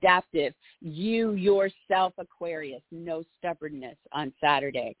be adaptive. You yourself, Aquarius, no stubbornness on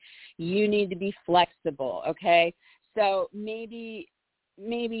Saturday. You need to be flexible, okay? So maybe,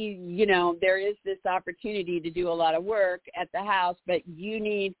 there is this opportunity to do a lot of work at the house, but you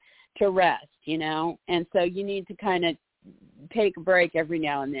need to rest, and so you need to kind of take a break every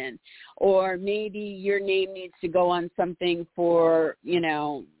now and then. Or maybe your name needs to go on something for,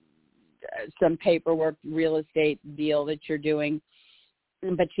 some paperwork, real estate deal that you're doing,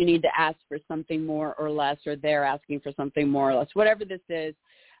 but you need to ask for something more or less, or they're asking for something more or less. Whatever this is,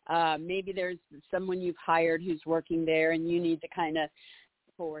 maybe there's someone you've hired who's working there and you need to kind of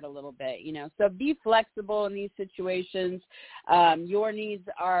forward a little bit, So be flexible in these situations. Your needs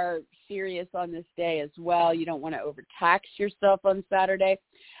are serious on this day as well. You don't want to overtax yourself on Saturday,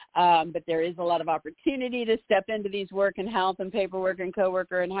 but there is a lot of opportunity to step into these work and health and paperwork and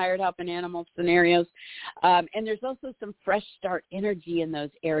coworker and hired help and animal scenarios. And there's also some fresh start energy in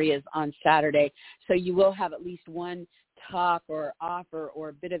those areas on Saturday. So you will have at least one talk or offer or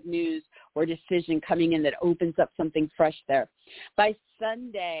a bit of news or decision coming in that opens up something fresh there. By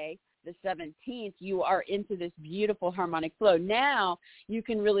Sunday, the 17th, you are into this beautiful harmonic flow. Now you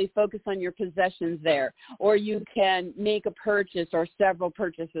can really focus on your possessions there, or you can make a purchase or several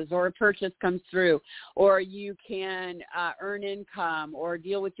purchases, or a purchase comes through, or you can earn income or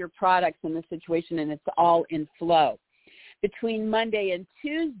deal with your products in the situation, and it's all in flow. Between Monday and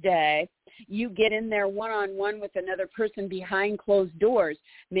Tuesday, you get in there one-on-one with another person behind closed doors.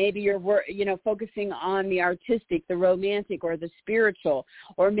 Maybe you're, focusing on the artistic, the romantic, or the spiritual,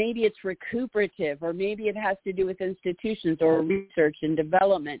 or maybe it's recuperative, or maybe it has to do with institutions or research and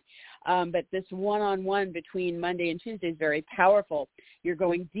development. But this one-on-one between Monday and Tuesday is very powerful. You're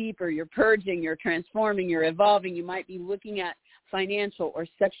going deeper, you're purging, you're transforming, you're evolving. You might be looking at financial or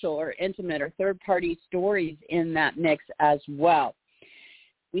sexual or intimate or third-party stories in that mix as well.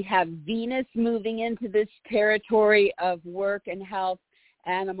 We have Venus moving into this territory of work and health,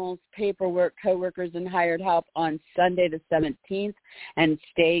 animals, paperwork, coworkers, and hired help on Sunday the 17th, and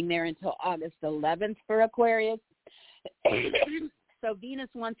staying there until August 11th for Aquarius. So Venus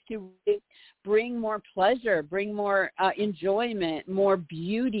wants to bring more pleasure, bring more enjoyment, more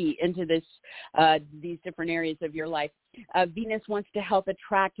beauty into these different areas of your life. Venus wants to help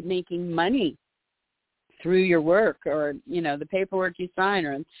attract making money through your work, or, the paperwork you sign,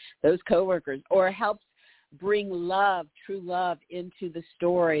 or those coworkers, or helps bring love, true love, into the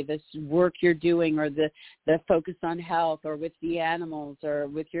story, this work you're doing, or the focus on health, or with the animals, or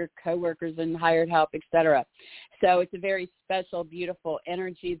with your coworkers and hired help, etc. So it's a very special, beautiful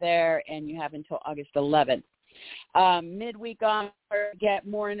energy there, and you have until August 11th. Midweek on, get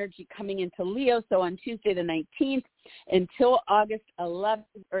more energy coming into Leo. So on Tuesday the 19th until August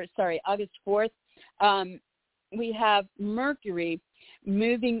 4th, we have Mercury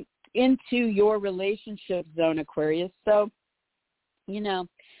moving into your relationship zone, Aquarius. So,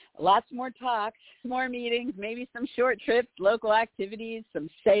 lots more talks, more meetings, maybe some short trips, local activities, some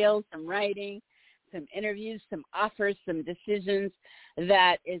sales, some writing, some interviews, some offers, some decisions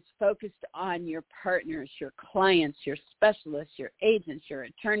that is focused on your partners, your clients, your specialists, your agents, your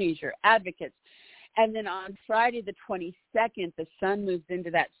attorneys, your advocates. And then on Friday the 22nd, the sun moves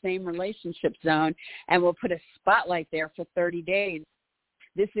into that same relationship zone, and we'll put a spotlight there for 30 days.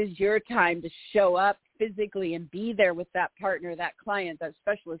 This is your time to show up physically and be there with that partner, that client, that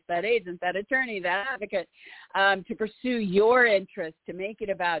specialist, that agent, that attorney, that advocate, to pursue your interests, to make it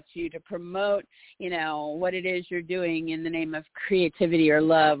about you, to promote, what it is you're doing in the name of creativity or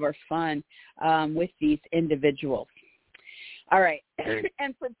love or fun with these individuals. All right.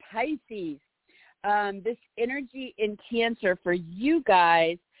 And for Pisces, this energy in Cancer for you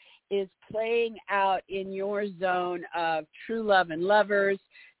guys is playing out in your zone of true love and lovers,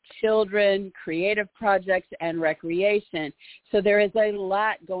 children, creative projects, and recreation. So there is a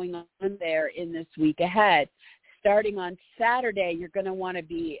lot going on there in this week ahead. Starting on Saturday, you're going to want to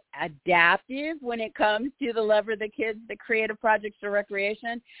be adaptive when it comes to the lover, the kids, the creative projects, or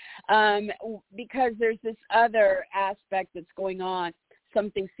recreation, because there's this other aspect that's going on.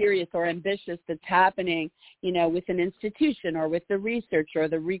 something serious or ambitious that's happening, you know, with an institution or with the research or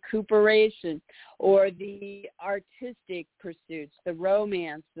the recuperation or the artistic pursuits, the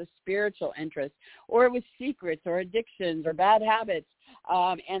romance, the spiritual interest, or with secrets or addictions or bad habits.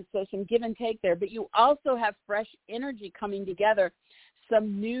 And so some give and take there. But you also have fresh energy coming together,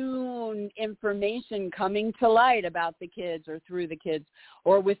 some new information coming to light about the kids or through the kids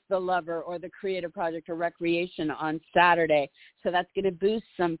or with the lover or the creative project or recreation on Saturday. So that's going to boost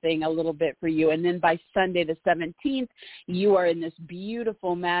something a little bit for you. And then by Sunday the 17th, you are in this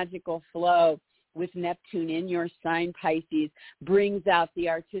beautiful magical flow with Neptune in your sign, Pisces, brings out the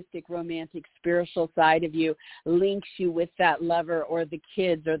artistic, romantic, spiritual side of you, links you with that lover or the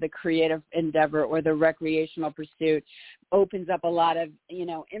kids or the creative endeavor or the recreational pursuit, opens up a lot of, you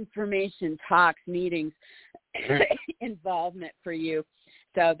know, information, talks, meetings, involvement for you.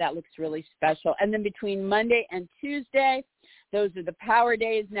 So that looks really special. And then between Monday and Tuesday, those are the power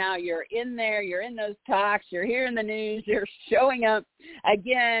days. Now you're in there, you're in those talks, you're hearing the news, you're showing up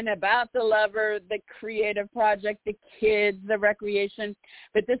again about the lover, the creative project, the kids, the recreation.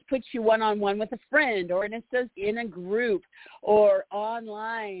 But this puts you one-on-one with a friend or in a group or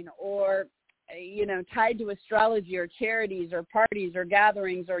online or, you know, tied to astrology or charities or parties or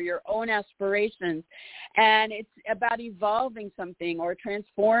gatherings or your own aspirations. And it's about evolving something or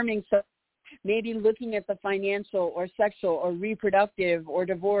transforming something. Maybe looking at the financial or sexual or reproductive or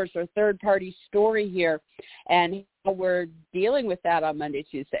divorce or third-party story here and how we're dealing with that on Monday,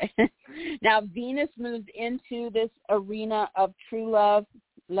 Tuesday. Now, Venus moves into this arena of true love,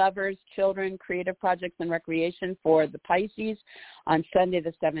 lovers, children, creative projects, and recreation for the Pisces on Sunday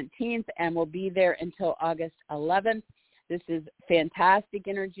the 17th, and will be there until August 11th. This is fantastic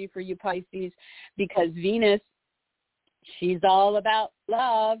energy for you, Pisces, because Venus, she's all about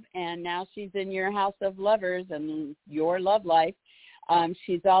love, and now she's in your house of lovers and your love life.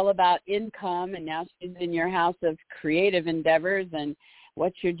 She's all about income, and now she's in your house of creative endeavors and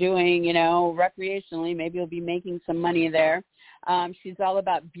what you're doing, you know, recreationally. Maybe you'll be making some money there. She's all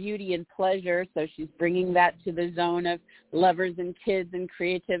about beauty and pleasure, so she's bringing that to the zone of lovers and kids and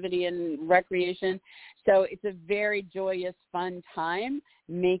creativity and recreation. So it's a very joyous, fun time.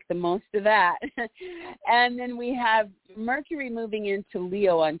 Make the most of that. And then we have Mercury moving into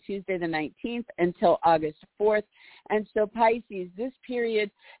Leo on Tuesday the 19th until August 4th. And so Pisces, this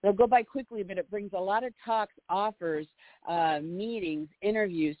period, it'll go by quickly, but it brings a lot of talks, offers, meetings,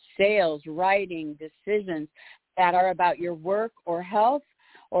 interviews, sales, writing, decisions that are about your work or health,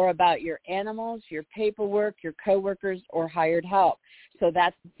 or about your animals, your paperwork, your coworkers, or hired help. So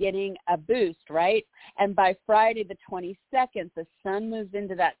that's getting a boost, right? And by Friday the 22nd, the sun moves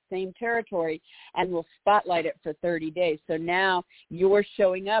into that same territory and will spotlight it for 30 days. So now you're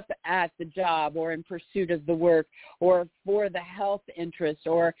showing up at the job or in pursuit of the work or for the health interest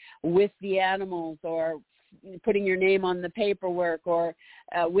or with the animals or putting your name on the paperwork or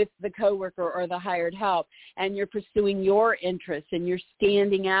with the coworker or the hired help, and you're pursuing your interests and you're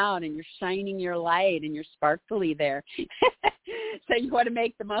standing out and you're shining your light and you're sparkly there. So you want to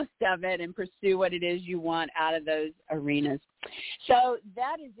make the most of it and pursue what it is you want out of those arenas. So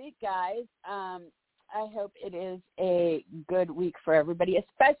that is it, guys. I hope it is a good week for everybody,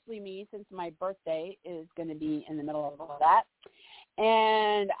 especially me, since my birthday is going to be in the middle of all that.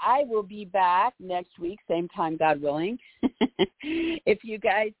 And I will be back next week, same time, God willing. If you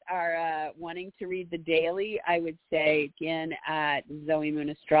guys are wanting to read the daily, I would say, again, at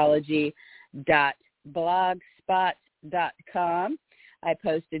zoemoonAstrology.blogspot.com. I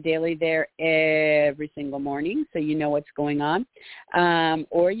post a daily there every single morning, so you know what's going on.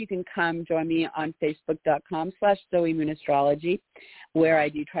 Or you can come join me on Facebook.com/ZoeMoonAstrology, where I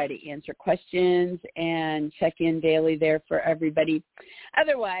do try to answer questions and check in daily there for everybody.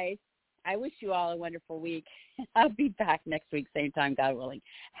 Otherwise, I wish you all a wonderful week. I'll be back next week, same time, God willing.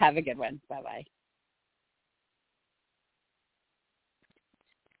 Have a good one. Bye-bye.